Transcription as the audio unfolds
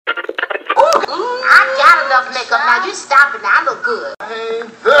I got enough makeup now. You stop it now. I look good.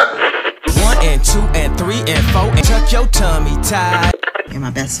 1 and 2 and 3 and 4 and tuck your tummy tight. You're my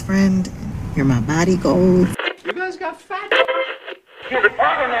best friend. You're my body gold. You guys got fat.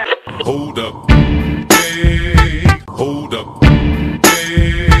 Hold up. Hey, hold up.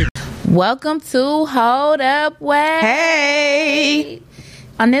 Hey. Welcome to Hold Up Wait. Hey!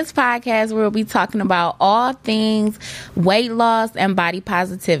 On this podcast, we'll be talking about all things weight loss and body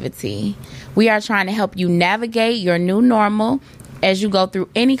positivity. We are trying to help you navigate your new normal as you go through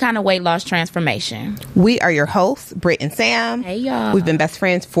any kind of weight loss transformation. We are your hosts, Britt and Sam. Hey, y'all. We've been best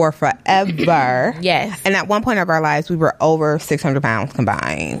friends for forever. Yes. And at one point of our lives, we were over 600 pounds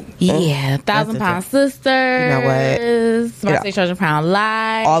combined. Yeah, 1,000-pound sisters. You know what? My 600-pound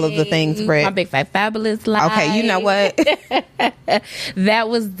life. All of the things, Britt. My big fat fabulous life. Okay, you know what? That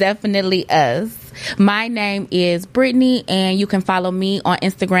was definitely us. My name is Brittany, and you can follow me on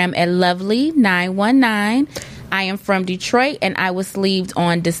Instagram at Lovely919. I am from Detroit, and I was sleeved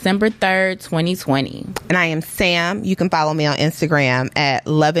on December 3rd, 2020. And I am Sam. You can follow me on Instagram at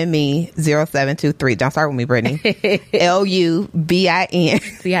LovingMe0723. Don't start with me, Brittany. LUBIN.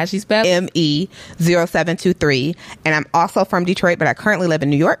 See how she spelled? ME0723. And I'm also from Detroit, but I currently live in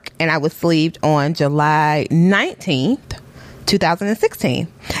New York, and I was sleeved on July 19th. 2016.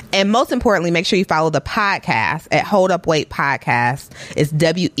 And most importantly, make sure you follow the podcast at Hold Up Wait Podcast. It's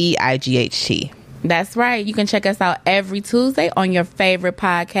WEIGHT. That's right. You can check us out every Tuesday on your favorite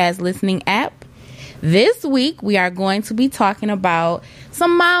podcast listening app. This week, we are going to be talking about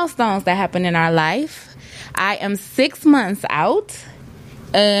some milestones that happen in our life. I am 6 months out.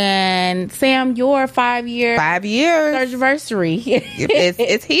 And Sam, your 5 year 5 years anniversary.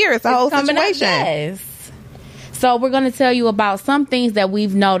 it's here. It's a whole situation. Yes. So we're going to tell you about some things that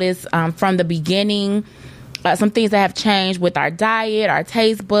we've noticed from the beginning, some things that have changed with our diet, our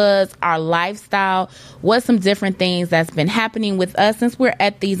taste buds, our lifestyle, what's some different things that's been happening with us since we're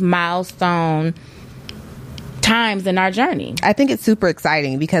at these milestone times in our journey. I think it's super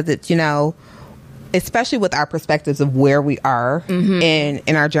exciting because it's, you know, especially with our perspectives of where we are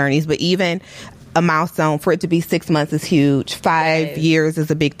in our journeys, but even a milestone for it to be 6 months is huge. 5 years is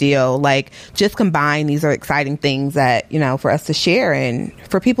a big deal. Like, just combine, these are exciting things that, you know, for us to share and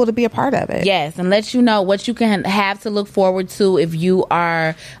for people to be a part of it. Yes, and let you know what you can have to look forward to if you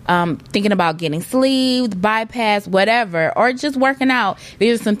are thinking about getting sleeved, bypass, whatever, or just working out.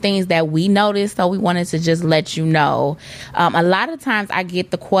 These are some things that we noticed, so we wanted to just let you know. A lot of times I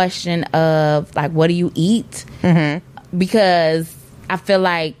get the question of, like, what do you eat? Because I feel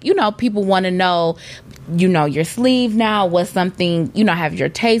like, you know, people want to know, you know, your sleeve now, what's something, you know, have your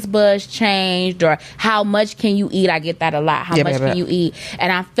taste buds changed, or how much can you eat? I get that a lot. How much can you eat?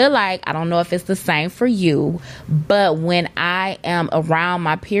 And I feel like, I don't know if it's the same for you, but when I am around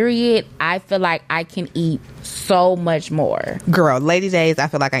my period, I feel like I can eat so much more. Girl, lady days, I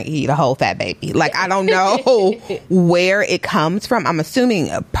feel like I can eat a whole fat baby. Like, I don't know where it comes from. I'm assuming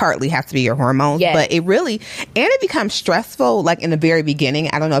partly has to be your hormones, but it really, and it becomes stressful, like in the very beginning.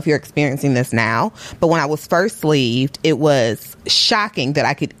 I don't know if you're experiencing this now, but when I was first sleeved, it was shocking that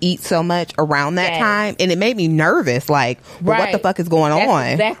I could eat so much around that time, and it made me nervous. Like, well, what the fuck is going on?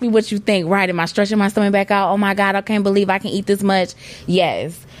 Exactly what you think. Right? Am I stretching my stomach back out? Oh my God, I can't believe I can eat this much.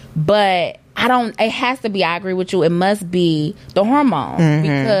 Yes, but I don't. It has to be. I agree with you. It must be the hormones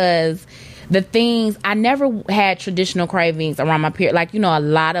because the things, I never had traditional cravings around my period. Like, you know, a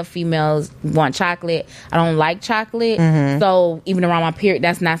lot of females want chocolate. I don't like chocolate, so even around my period,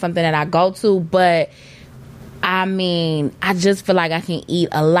 that's not something that I go to. But I mean, I just feel like I can eat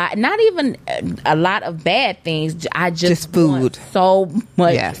a lot. Not even a lot of bad things. I just food. Want so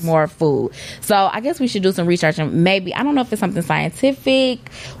much more food. So I guess we should do some research, and maybe, I don't know if it's something scientific,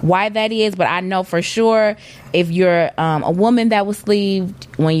 why that is, but I know for sure if you're a woman that was sleeved,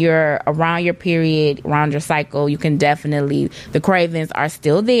 when you're around your period, around your cycle, you can definitely, the cravings are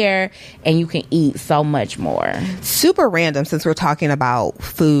still there, and you can eat so much more. Super random, since we're talking about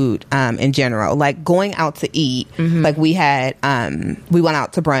food in general, like going out to eat. Like, we had we went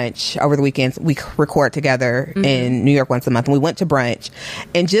out to brunch over the weekends. We record together in New York once a month, and we went to brunch,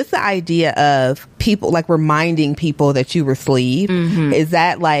 and just the idea of people, like, reminding people that you were sleeved, is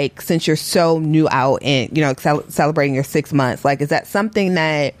that, like, since you're so new out and, you know, celebrating your 6 months, like, is that something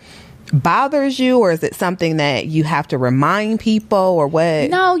that bothers you, or is it something that you have to remind people, or what?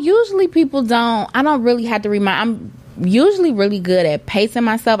 No, usually people don't. I don't really have to remind. I'm usually really good at pacing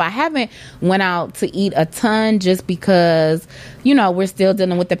myself. I haven't went out to eat a ton just because, you know, we're still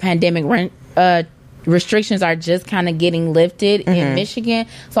dealing with the pandemic. Restrictions are just kind of getting lifted in Michigan,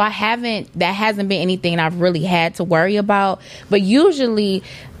 so that hasn't been anything I've really had to worry about. But usually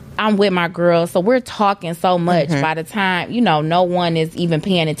I'm with my girls, so we're talking so much. By the time, no one is even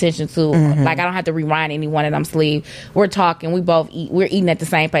paying attention to, like, I don't have to rewind any one of them sleep. We're talking. We both eat. We're eating at the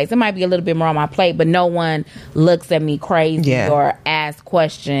same pace. It might be a little bit more on my plate, but no one looks at me crazy or asks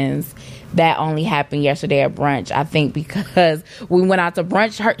questions. That only happened yesterday at brunch. I think because we went out to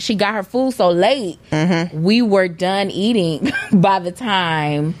brunch, she got her food so late. We were done eating by the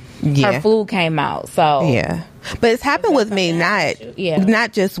time her food came out. So but it's happened with me,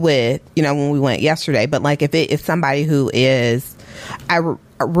 not just with when we went yesterday, but like if it's somebody who is, I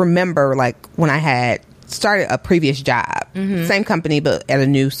remember like when I had started a previous job, same company but at a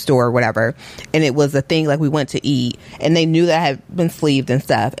new store or whatever, and it was a thing like we went to eat and they knew that I had been sleeved and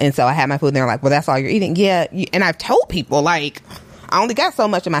stuff, and so I had my food and they were like, well, that's all you're eating? And I've told people like I only got so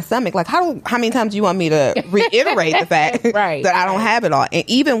much in my stomach, like how many times do you want me to reiterate the fact that I don't have it all? And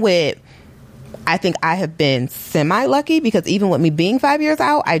even with, I think I have been semi lucky because even with me being 5 years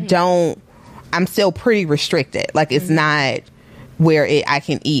out, I'm still pretty restricted. Like it's not where I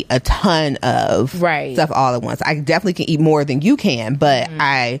can eat a ton of stuff all at once. I definitely can eat more than you can, but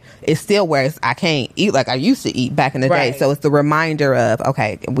it's still where I can't eat like I used to eat back in the day. So it's the reminder of,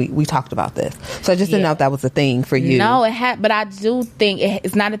 okay, we talked about this. So I just didn't know if that was a thing for you. No, but I do think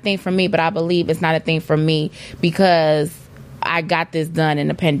it's not a thing for me, but I believe it's not a thing for me because I got this done in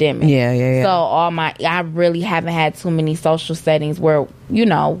the pandemic. So I really haven't had too many social settings where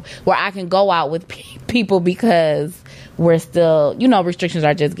I can go out with people because we're still, restrictions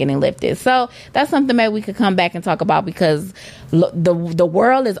are just getting lifted. So that's something maybe we could come back and talk about because the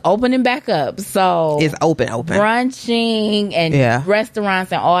world is opening back up. So it's open. Brunching and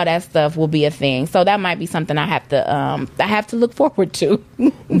restaurants and all that stuff will be a thing. So that might be something I have to look forward to.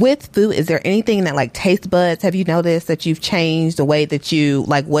 With food, is there anything that like taste buds, have you noticed that you've changed the way that you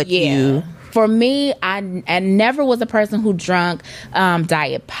like what you... For me, I never was a person who drank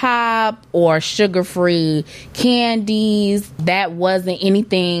Diet Pop or sugar-free candies. That wasn't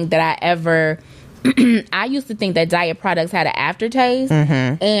anything that I ever... I used to think that diet products had an aftertaste,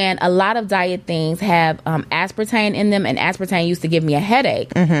 and a lot of diet things have aspartame in them, and aspartame used to give me a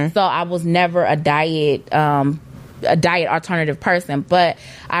headache. So I was never a diet alternative person. But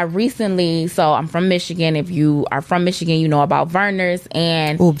I recently, so I'm from Michigan. If you are from Michigan, you know about Vernors.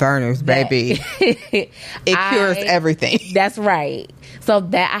 And Vernors, baby. It cures everything. That's right. So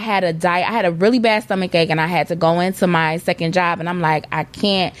that I had a really bad stomach ache and I had to go into my second job, and I'm like, I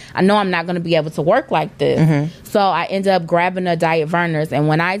know I'm not going to be able to work like this. So I ended up grabbing a Diet Vernors, and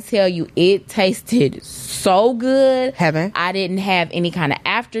when I tell you it tasted so good, I didn't have any kind of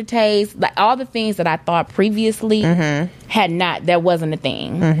aftertaste. Like all the things that I thought previously had not, that wasn't a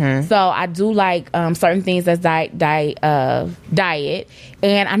thing. So I do like certain things that's diet.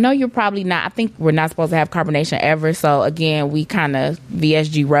 And I know you're probably not, I think we're not supposed to have carbonation ever. So again, we kind of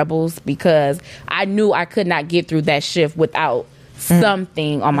VSG rebels because I knew I could not get through that shift without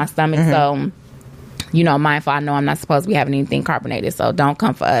something on my stomach. So, mindful, I know I'm not supposed to be having anything carbonated, so don't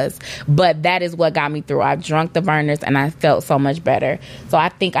come for us. But that is what got me through. I drunk the Vernors and I felt so much better. So I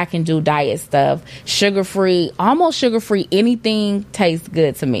think I can do diet stuff. Sugar-free, almost sugar-free, anything tastes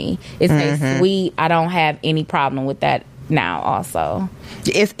good to me. It tastes sweet. I don't have any problem with that now also.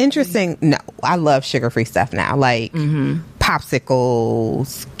 It's interesting. No, I love sugar-free stuff now. Like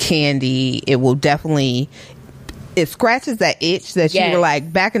popsicles, candy. It will definitely... It scratches that itch that you were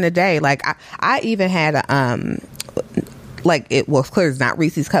like back in the day. Like I even had a like it was clear it's not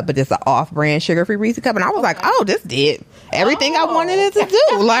Reese's cup, but it's an off-brand sugar-free Reese's cup, and I was like, oh, this did everything I wanted it to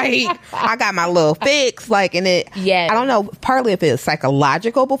do. Like I got my little fix. Like, and it. I don't know. Partly if it's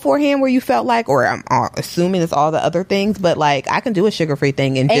psychological beforehand, where you felt like, or I'm assuming it's all the other things, but like I can do a sugar-free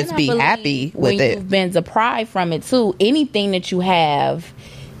thing and just be happy with it. You've been deprived from it too. Anything that you have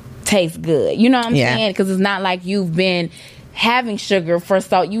tastes good. You know what I'm saying? Because it's not like you've been having sugar for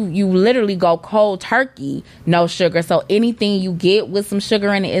so you literally go cold turkey, no sugar. So anything you get with some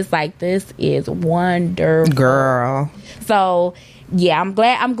sugar in it, it's like, this is wonderful, girl. So I'm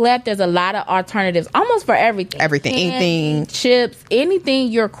glad there's a lot of alternatives almost for everything. Anything, chips, anything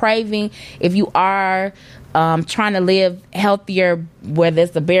you're craving. If you are trying to live healthier, whether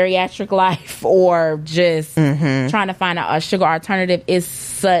it's a bariatric life or just trying to find a sugar alternative,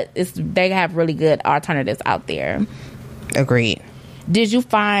 they have really good alternatives out there. Agreed. Did you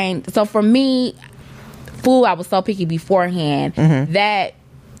find, so for me, food, I was so picky beforehand that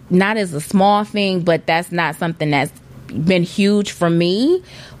not as a small thing, but that's not something that's been huge for me,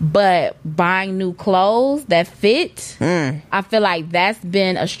 but buying new clothes that fit, I feel like that's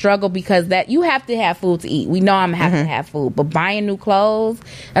been a struggle because that you have to have food to eat. We know I'm having to have food, but buying new clothes,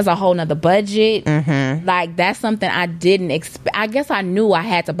 that's a whole nother budget. Like that's something I didn't expect. I guess I knew I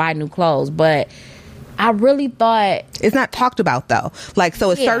had to buy new clothes, but I really thought it's not talked about though. Like, so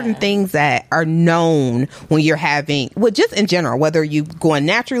it's certain things that are known when you're having, well, just in general, whether you going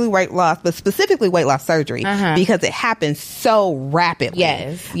naturally weight loss, but specifically weight loss surgery, because it happens so rapidly.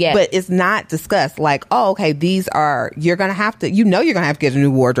 Yes. But it's not discussed. Like, oh, okay, these are, you're going to have to, you're going to have to get a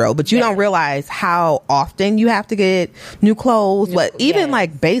new wardrobe, but you don't realize how often you have to get new clothes. But even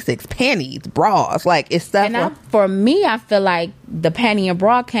like basics, panties, bras, like it's stuff. And for me, I feel like the panty and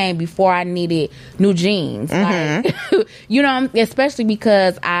bra came before I needed new jeans. Like, you know, especially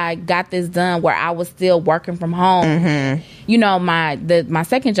because I got this done where I was still working from home. You know, my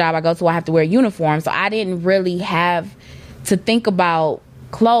second job I go to, I have to wear a uniform, so I didn't really have to think about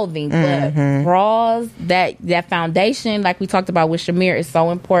clothing, but bras, that foundation, like we talked about with Shamir, is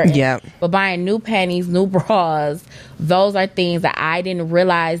so important. But buying new panties, new bras, those are things that I didn't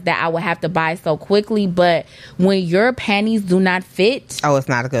realize that I would have to buy so quickly. But when your panties do not fit, it's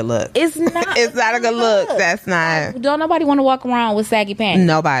not a good look. It's not. It's not a good look. That's not. Don't nobody want to walk around with saggy panties.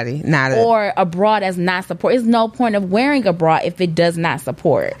 Nobody. Or a bra that's not support. There's no point of wearing a bra if it does not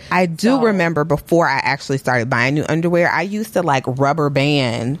support. I do remember before I actually started buying new underwear, I used to like rubber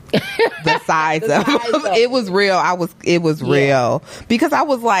band the sides of it. Was real. It was real because I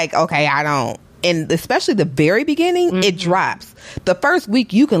was like, okay, I don't. And especially the very beginning, it drops. The first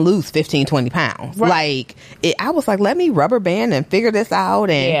week, you can lose 15, 20 pounds. Like, I was like, let me rubber band and figure this out.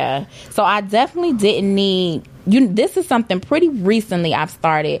 And so I definitely didn't need... this is something pretty recently I've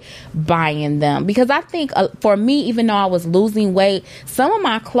started buying them. Because I think for me, even though I was losing weight, some of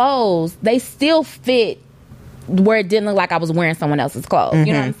my clothes, they still fit where it didn't look like I was wearing someone else's clothes.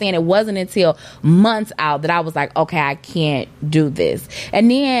 You know what I'm saying? It wasn't until months out that I was like, okay, I can't do this.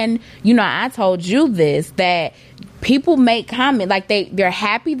 And then, you know, I told you this, that people make comments, like they're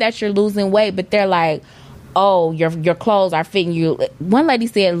happy that you're losing weight, but they're like, oh, your clothes are fitting you. One lady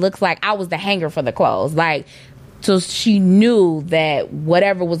said it looks like I was the hanger for the clothes. Like, so she knew that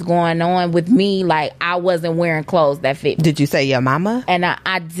whatever was going on with me, like I wasn't wearing clothes that fit me. Did you say your mama? And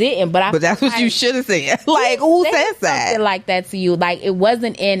I didn't, but that's what you should have said. Like, who says that? Something like that to you. Like, it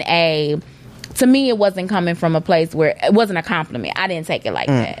wasn't in a... To me, it wasn't coming from a place where it wasn't a compliment. I didn't take it like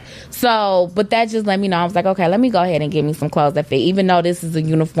that. So, but that just let me know. I was like, okay, let me go ahead and get me some clothes that fit. Even though this is a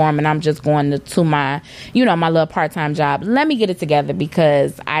uniform and I'm just going to my, you know, my little part-time job. Let me get it together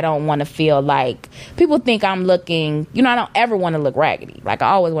because I don't want to feel like people think I'm looking, you know, I don't ever want to look raggedy. Like,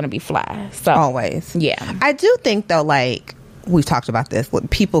 I always want to be fly. So always. Yeah. I do think, though, like, we've talked about this.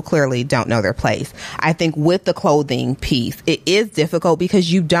 People clearly don't know their place. I think with the clothing piece, it is difficult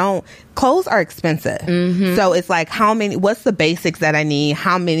because clothes are expensive. So it's like, what's the basics that I need?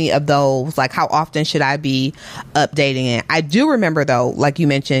 How many of those, like, how often should I be updating it? I do remember, though, like you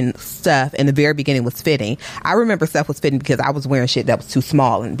mentioned, stuff in the very beginning was fitting. I remember stuff was fitting because I was wearing shit that was too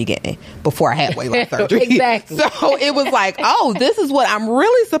small in the beginning before I had weight loss surgery. Exactly. So it was like, oh, this is what I'm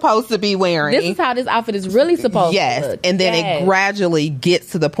really supposed to be wearing. This is how this outfit is really supposed to look. And then it gradually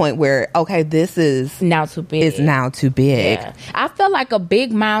gets to the point where, okay, this is now too big. It's now too big. Yeah. I felt like a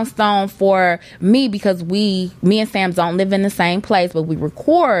big milestone for me because me and Sam don't live in the same place, but we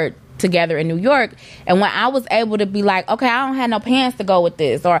record together in New York. And when I was able to be like, okay, I don't have no pants to go with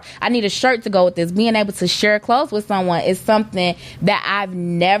this, or I need a shirt to go with this, being able to share clothes with someone is something that I've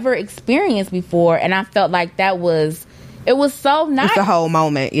never experienced before. And I felt like it was so nice. It's a whole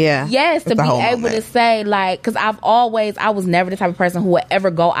moment, yeah. Yes, to be able to say, like, because I was never the type of person who would ever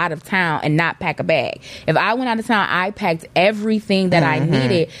go out of town and not pack a bag. If I went out of town, I packed everything that I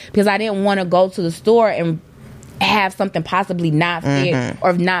needed because I didn't want to go to the store and have something possibly not fit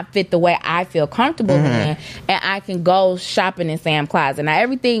or not fit the way I feel comfortable in, and I can go shopping in Sam Closet. Now,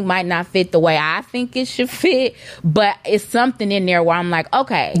 everything might not fit the way I think it should fit, but it's something in there where I'm like,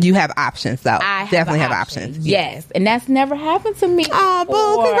 okay. You have options, though. I definitely have options. Yes. And that's never happened to me. Oh,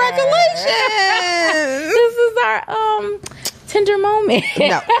 boo, congratulations. This is our tender moment.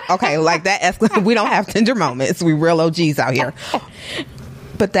 No, okay, like that. We don't have tender moments. We real OGs out here.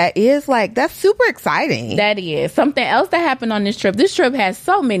 But that's super exciting. That is. Something else that happened on this trip. This trip has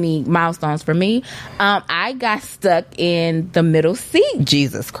so many milestones for me. I got stuck in the middle seat.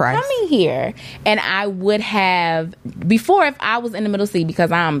 Jesus Christ. Coming here. And I would have, before, if I was in the middle seat,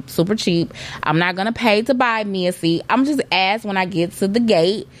 because I'm super cheap, I'm not going to pay to buy me a seat. I'm just ask when I get to the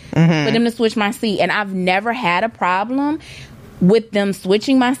gate for them to switch my seat. And I've never had a problem. with them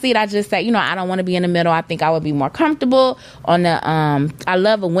switching my seat, I just say, I don't want to be in the middle. I think I would be more comfortable on the I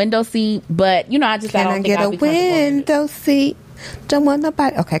love a window seat, but I don't think I'd be comfortable. Can I get a window seat? Don't want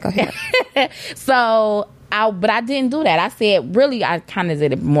nobody. Okay, go ahead. So but I didn't do that. I said, really, I kind of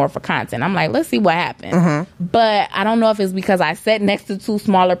did it more for content. I'm like, let's see what happens. But I don't know if it's because I sat next to two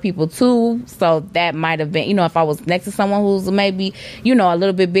smaller people too. So that might have been, if I was next to someone who's maybe, a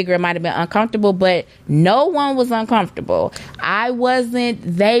little bit bigger, it might have been uncomfortable. But no one was uncomfortable. I wasn't.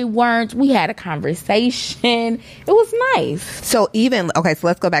 They weren't. We had a conversation. It was nice. So so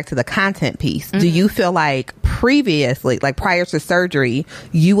let's go back to the content piece. Do you feel like previously, like prior to surgery,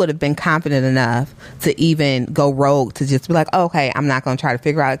 you would have been confident enough to even go rogue to just be like, okay, I'm not going to try to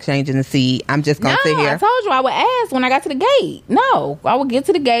figure out exchanging the seat. I'm just going to sit here. I told you I would ask when I got to the gate. No, I would get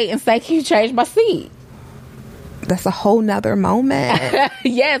to the gate and say, can you change my seat? That's a whole nother moment.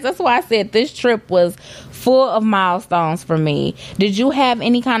 Yes, that's why I said this trip was full of milestones for me. Did you have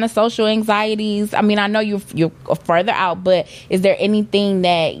any kind of social anxieties? I mean, I know you're further out, but is there anything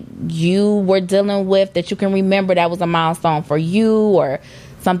that you were dealing with that you can remember that was a milestone for you, or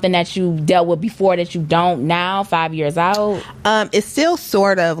something that you dealt with before that you don't now, 5 years out? It's still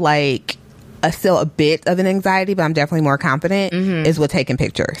sort of like still a bit of an anxiety, but I'm definitely more confident is with taking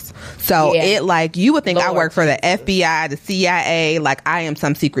pictures. So you would think I work for the FBI, the CIA, like I am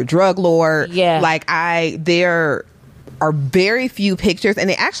some secret drug lord. Yeah. Like there are very few pictures,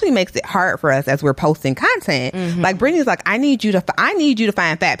 and it actually makes it hard for us as we're posting content. Like Brittany's like, I need you to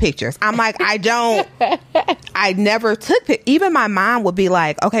find fat pictures. I'm like, I never took even my mom would be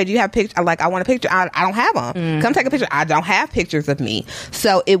like, okay, do you have pictures? Like, I want a picture. I don't have them. Come take a picture. I don't have pictures of me.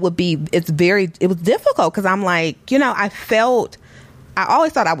 So it was difficult because I'm like, I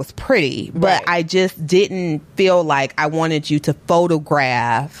always thought I was pretty, but I just didn't feel like I wanted you to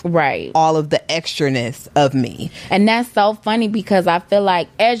photograph all of the extraness of me. And that's so funny because I feel like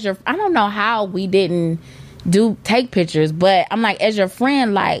I don't know how we didn't take pictures, but I'm like, as your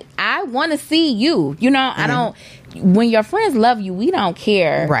friend, like, I want to see you, I don't, when your friends love you, we don't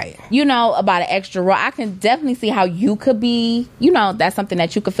care, about an extra raw. I can definitely see how you could be, that's something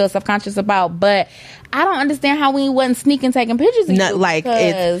that you could feel self-conscious about, but I don't understand how we wasn't sneaking taking pictures of you.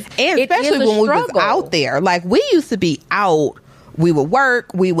 Especially when we was out there. Like, we used to be out. We would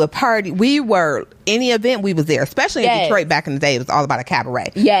work. We would party. Any event, we was there. Especially in Detroit back in the day, it was all about a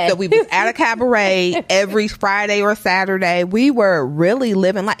cabaret. Yes. So we was at a cabaret every Friday or Saturday. We were really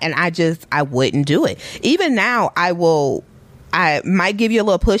living life. And I wouldn't do it. Even now, I might give you a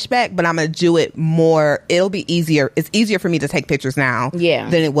little pushback, but I'm going to do it more. It'll be easier. It's easier for me to take pictures now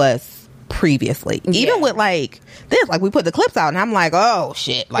than it was previously. Even with like this, like we put the clips out and I'm like, oh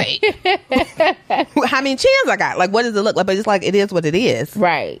shit, like how many chins I got? Like, what does it look like? But it's like, it is what it is.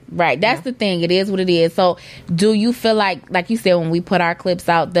 Right. That's the thing. It is what it is. So do you feel like you said, when we put our clips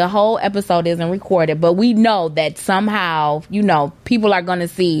out, the whole episode isn't recorded, but we know that somehow, people are going to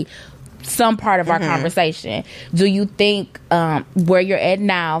see some part of our conversation. Do you think where you're at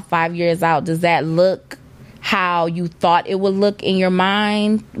now, 5 years out, does that look how you thought it would look in your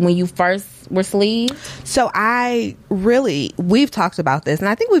mind when you first were sleeved? So we've talked about this, and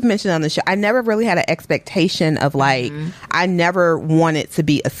I think we've mentioned on the show, I never really had an expectation of like, I never wanted to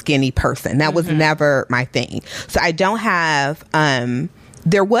be a skinny person. That was never my thing. So I don't have,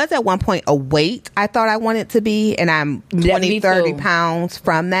 there was at one point a weight I thought I wanted to be, and I'm 30 pounds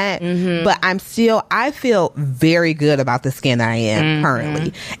from that. But I feel very good about the skin that I am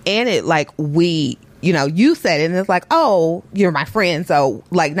currently. And it you said it, and it's like, oh, you're my friend. So,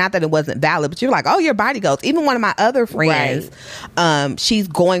 like, not that it wasn't valid, but you're like, oh, your body goes. Even one of my other friends, she's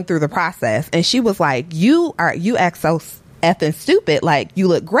going through the process, and she was like, you act so effing stupid. Like, you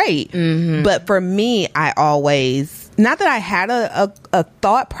look great. But for me, I always, not that I had a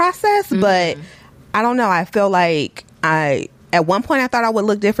thought process, but I don't know. I feel like at one point I thought I would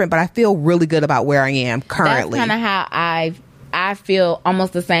look different, but I feel really good about where I am currently. That's kind of how I feel,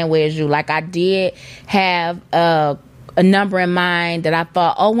 almost the same way as you. Like, I did have a number in mind that I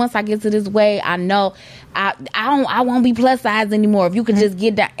thought, oh, once I get to this weight, I know I won't be plus size anymore. If you could just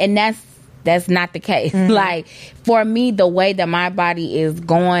get down, and that's not the case. Like, for me, the way that my body is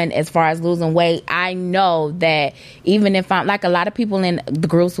going as far as losing weight, I know that even if I'm, like, a lot of people in the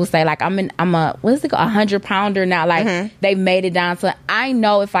groups will say, like, I'm a 100 pounder now. Like, they've made it down to, I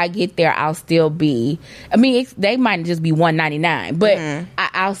know if I get there, I'll still be, they might just be 199, but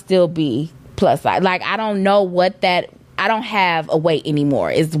I'll still be plus size. Like, I don't know what that, I don't have a weight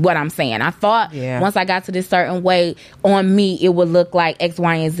anymore is what I'm saying. I thought once I got to this certain weight on me, it would look like X,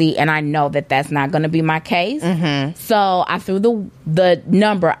 Y, and Z. And I know that that's not going to be my case. So I threw the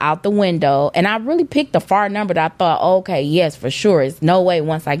number out the window, and I really picked a far number that I thought, okay, yes, for sure. It's no way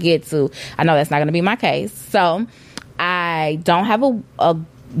once I get to, I know that's not going to be my case. So I don't have a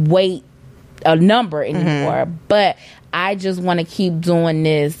weight, a number anymore, but I just want to keep doing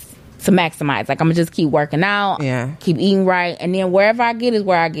this to maximize. Like, I'm gonna just keep working out, keep eating right, and then wherever I get is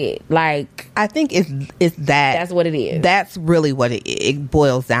where I get. Like, I think it's that. That's what it is. That's really what it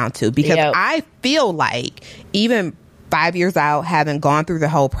boils down to, because I feel like even 5 years out, having gone through the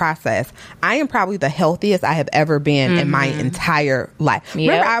whole process, I am probably the healthiest I have ever been in my entire life.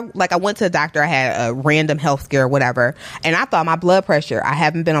 Remember, I went to the doctor, I had a random health scare or whatever, and I thought my blood pressure, I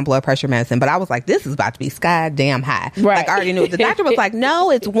haven't been on blood pressure medicine, but I was like, this is about to be sky damn high. Right. Like, I already knew. The doctor was like,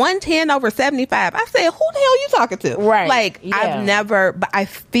 no, it's 110/75. I said, who the hell are you talking to? Right. Like, I've never, but I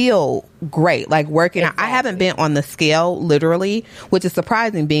feel great, like working out. I haven't been on the scale literally, which is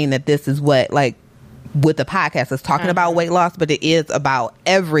surprising, being that this is what, like, with the podcast is talking about weight loss, but it is about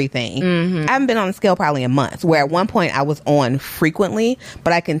everything. I haven't been on the scale probably in months, where at one point I was on frequently,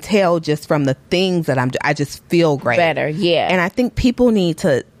 but I can tell just from the things that I just feel great. Better, yeah. And I think people need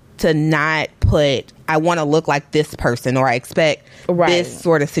to not put, I want to look like this person, or I expect this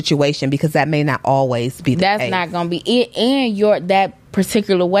sort of situation, because that may not always be the case. That's not going to be it. And that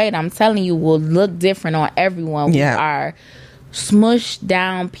particular weight, I'm telling you, will look different on everyone. We are smushed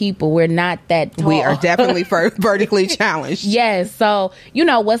down people. We're not that tall. We are definitely vertically challenged. Yes. So,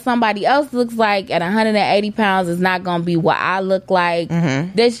 what somebody else looks like at 180 pounds is not going to be what I look like.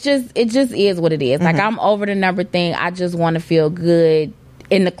 It just is what it is. Like, I'm over the number thing. I just want to feel good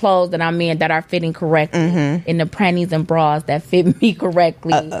in the clothes that I'm in that are fitting correctly, in the panties and bras that fit me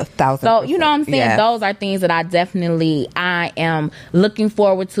correctly. 1,000%. So, you know what I'm saying? Yes. Those are things that I am looking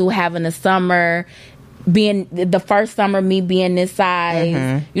forward to, having a summer, being the first summer, me being this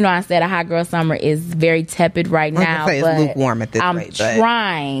size. I said a hot girl summer is very tepid right now, but it's lukewarm at this rate. I'm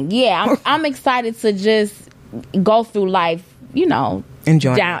trying. Yeah, I'm excited to just go through life,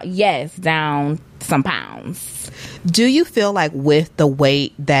 enjoying down some pounds. Do you feel like with the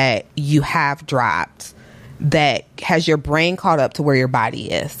weight that you have dropped, that has your brain caught up to where your body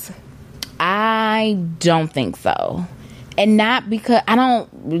is? I don't think so. And not because I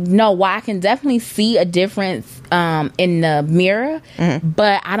don't know why. I can definitely see a difference in the mirror,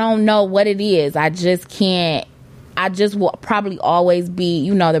 but I don't know what it is. I just can't. I just will probably always be,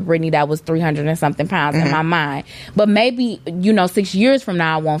 the Brittany that was 300 and something pounds in my mind. But maybe, 6 years from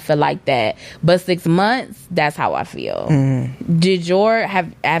now, I won't feel like that. But 6 months, that's how I feel. Did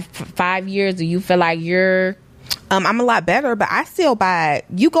have 5 years, do you feel like you're... I'm a lot better, but I still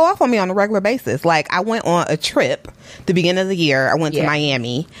you go off on me on a regular basis. Like, I went on a trip the beginning of the year. I went to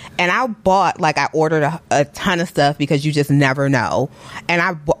Miami, and I ordered a ton of stuff, because you just never know. And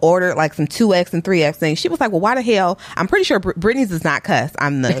I ordered like some 2X and 3X things. She was like, well, why the hell? I'm pretty sure Brittany's does not cuss.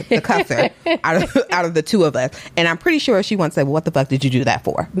 I'm the cusser out of the two of us. And I'm pretty sure she once said, well, what the fuck did you do that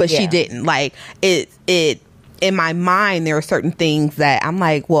for? But she didn't. Like, it in my mind, there are certain things that I'm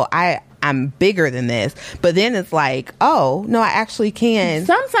like, well, I'm bigger than this. But then it's like, oh, no, I actually can.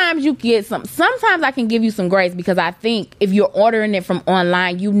 Sometimes you get sometimes I can give you some grace, because I think if you're ordering it from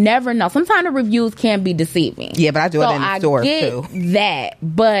online, you never know. Sometimes the reviews can be deceiving. Yeah, but I do it in the store too. That.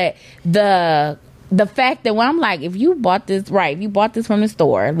 But the fact that when I'm like, if you bought this from the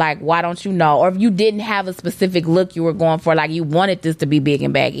store, like, why don't you know? Or if you didn't have a specific look you were going for, like you wanted this to be big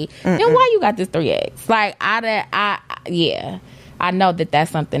and baggy, then why you got this 3X? Like, I know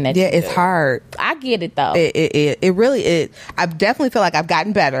that's something that it's hard. I get it though. It really is. I definitely feel like I've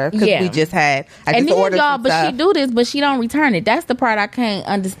gotten better, because we just had. Ordered y'all, but stuff. She do this, but she don't return it. That's the part I can't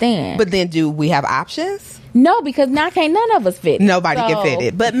understand. But then, do we have options? No, because now can't none of us fit it. Nobody can fit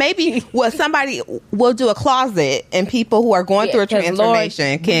it. But maybe somebody will do a closet, and people who are going through a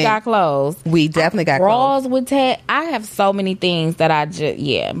transformation Lord, we got clothes. We definitely got bras clothes. With tag. I have so many things that I just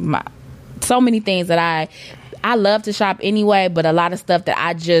so many things that I love to shop anyway, but a lot of stuff that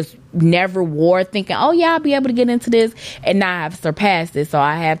I just never wore, thinking, oh yeah, I'll be able to get into this, and now I've surpassed it, so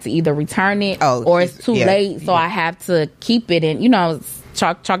I have to either return it or it's too late, so I have to keep it and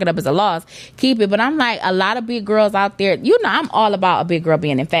chalk it up as a loss, keep it. But I'm like, a lot of big girls out there, I'm all about a big girl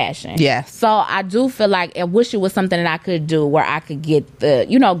being in fashion. Yes. So I do feel like I wish it was something that I could do, where I could get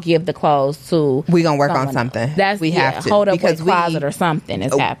give the clothes to. We gonna work on something. We have to hold up a closet or something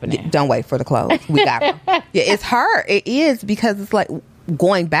is happening. Don't wait for the clothes. We got them. Yeah, it's hard. It is, because it's like,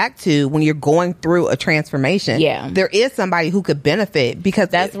 going back to when you're going through a transformation, there is somebody who could benefit because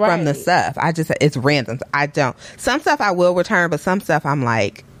That's from the right. stuff. It's random. I don't. Some stuff I will return, but some stuff I'm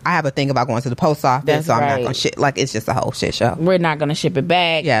like, I have a thing about going to the post office, That's so I'm not right. going to shit. Like, it's just a whole shit show. We're not going to ship it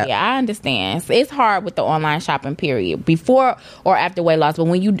back. Yeah. I understand. It's hard with the online shopping period, before or after weight loss. But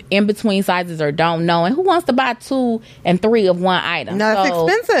when you in between sizes or don't know, and who wants to buy 2 and 3 of one item? No, it's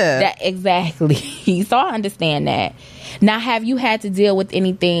expensive. Exactly. So I understand that. Now, have you had to deal with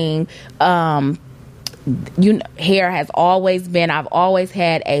anything? Hair has always been. I've always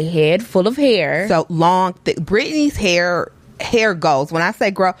had a head full of hair. So long. Brittany's hair goes. When I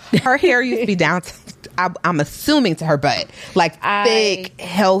say grow, her hair used to be down to, I'm assuming, to her butt, like thick,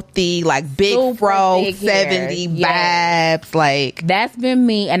 healthy, like big fro, 70 babs. Like, that's been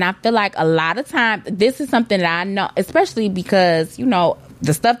me. And I feel like a lot of times this is something that I know, especially because, you know,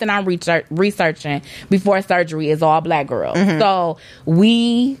 the stuff that I'm researching before surgery is all black girls. So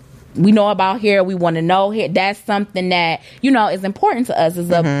we know about hair. We want to know hair. That's something that, you know, is important to us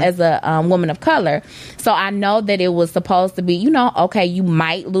as a woman of color. So I know that it was supposed to be, you know, okay, you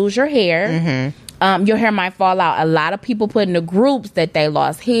might lose your hair. Your hair might fall out. A lot of people put in the groups that they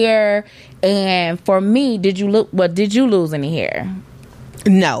lost hair. And for me, did you lose any hair?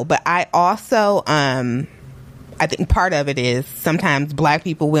 No, but I also, I think part of it is sometimes black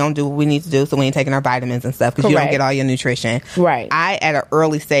people, we don't do what we need to do, so we ain't taking our vitamins and stuff because you don't get all your nutrition. Right. I, at an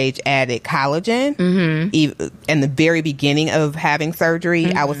early stage, added collagen. In the very beginning of having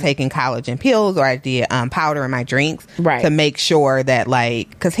surgery, I was taking collagen pills, or I did powder in my drinks to make sure that,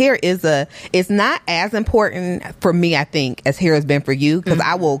 like, because hair it's not as important for me, I think, as hair has been for you, because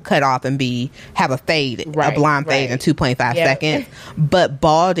I will cut off and have a fade, a blonde fade in 2.5 seconds. But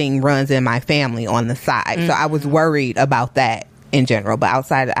balding runs in my family on the side, so I was worried about that in general, but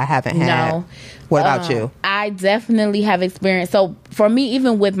outside I haven't had. No. What about you? I definitely have experienced. So for me,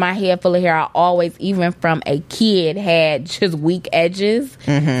 even with my head full of hair, I always, even from a kid, had just weak edges.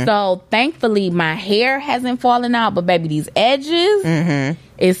 So thankfully my hair hasn't fallen out, but baby, these edges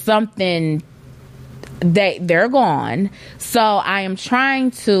is something they're gone. So I am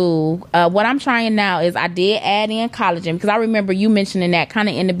trying to what I'm trying now is I did add in collagen, because I remember you mentioning that kind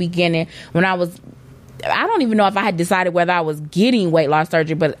of in the beginning when I don't even know if I had decided whether I was getting weight loss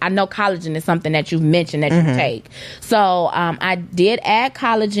surgery, but I know collagen is something that you've mentioned that you take. So I did add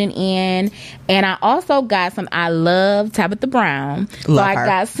collagen in, and I also got some. I love Tabitha Brown, so I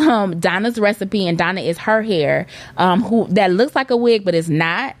got some Donna's Recipe, and Donna is her hair, who that looks like a wig, but it's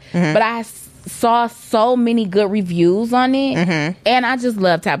not. But I saw so many good reviews on it, and I just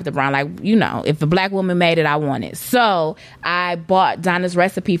love Tabitha Brown. Like, you know, if a black woman made it, I want it. So I bought Donna's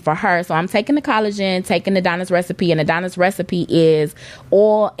Recipe for her. So I'm taking the collagen, taking the Donna's Recipe, and the Donna's Recipe is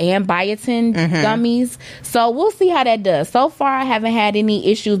oil and biotin gummies. So we'll see how that does. So far, I haven't had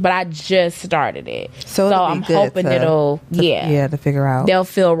any issues, but I just started it. So I'm hoping to figure out. They'll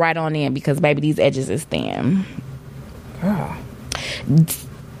feel right on in, because baby, these edges is thin. Girl.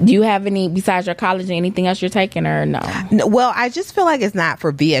 Do you have any, besides your collagen, anything else you're taking, or no? Well, I just feel like it's not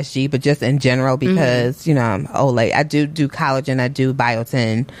for VSG, but just in general, because, you know, I'm Olay. I do collagen. I do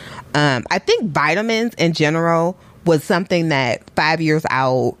biotin. I think vitamins in general was something that 5 years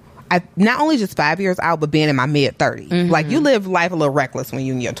out, not only just 5 years out, but being in my mid 30s. Like, you live life a little reckless when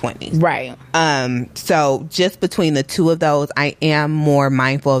you're in your 20s. Right. So just between the two of those, I am more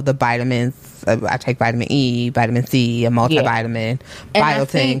mindful of the vitamins. I take vitamin E, vitamin C, a multivitamin,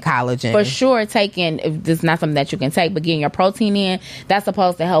 biotin, collagen. For sure, taking, if this is not something that you can take, but getting your protein in, that's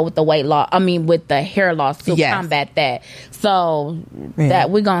supposed to help with the weight loss. I mean, with the hair loss to combat that. So that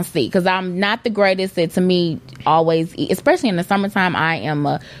we're going to see. Because I'm not the greatest at, to me, always eat, especially in the summertime, I am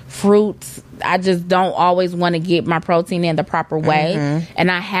a fruits. I just don't always want to get my protein in the proper way. And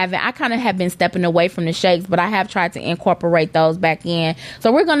I kind of have been stepping away from the shakes, but I have tried to incorporate those back in.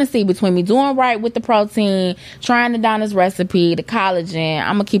 So we're going to see, between me doing right with the protein, trying the Donna's Recipe, the collagen,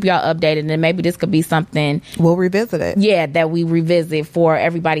 I'm going to keep y'all updated, and maybe this could be something. We'll revisit it. Yeah, that we revisit for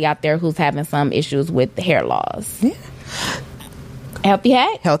everybody out there who's having some issues with the hair loss. Yeah. Healthy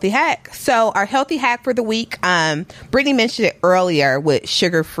hack. So our healthy hack for the week, Brittany mentioned it earlier with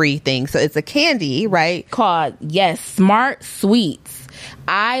sugar-free things. So it's a candy, right? Called, Smart Sweets.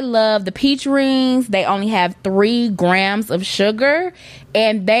 I love the peach rings. They only have 3 grams of sugar,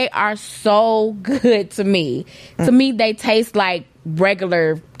 and they are so good to me. To me, they taste like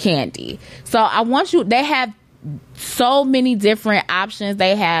regular candy. So they have so many different options.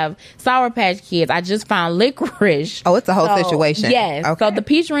 They have Sour Patch Kids. I just found licorice. Oh, it's a whole situation. Yes. Okay. So the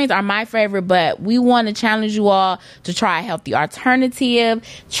peach rings are my favorite, but we want to challenge you all to try a healthy alternative.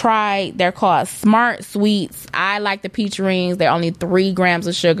 They're called Smart Sweets. I like the peach rings. They're only 3 grams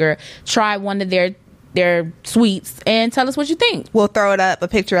of sugar. Try one of their sweets and tell us what you think. We'll throw it up, a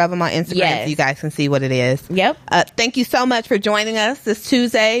picture of them on Instagram so you guys can see what it is. Yep. Thank you so much for joining us this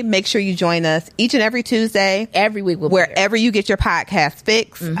Tuesday. Make sure you join us each and every Tuesday. Every week. Wherever you get your podcast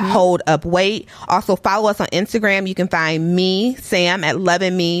fix. Hold Up Weight. Also follow us on Instagram. You can find me, Sam, at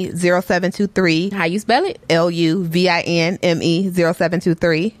LovinMe0723. How you spell it? LUVINME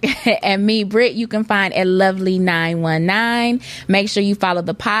 0723. And me, Britt, you can find at Lovely919. Make sure you follow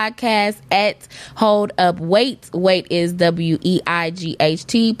the podcast at Hold Up Weight. Weight is WEIGHT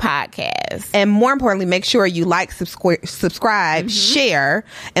podcast. And more importantly, make sure you like, subscribe, share,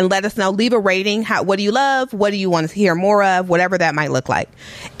 and let us know. Leave a rating. What do you love? What do you want to hear more of? Whatever that might look like.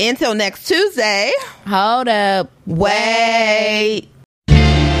 Until next Tuesday. Hold up. Wait.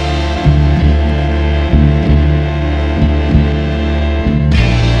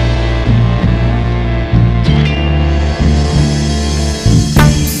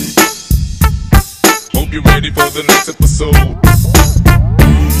 Hope you're ready for the next episode.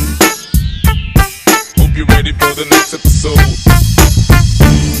 Hope you're ready for the next episode.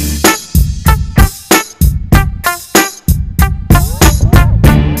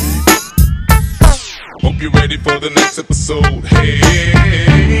 Hope you're ready for the next episode.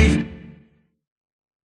 Hey.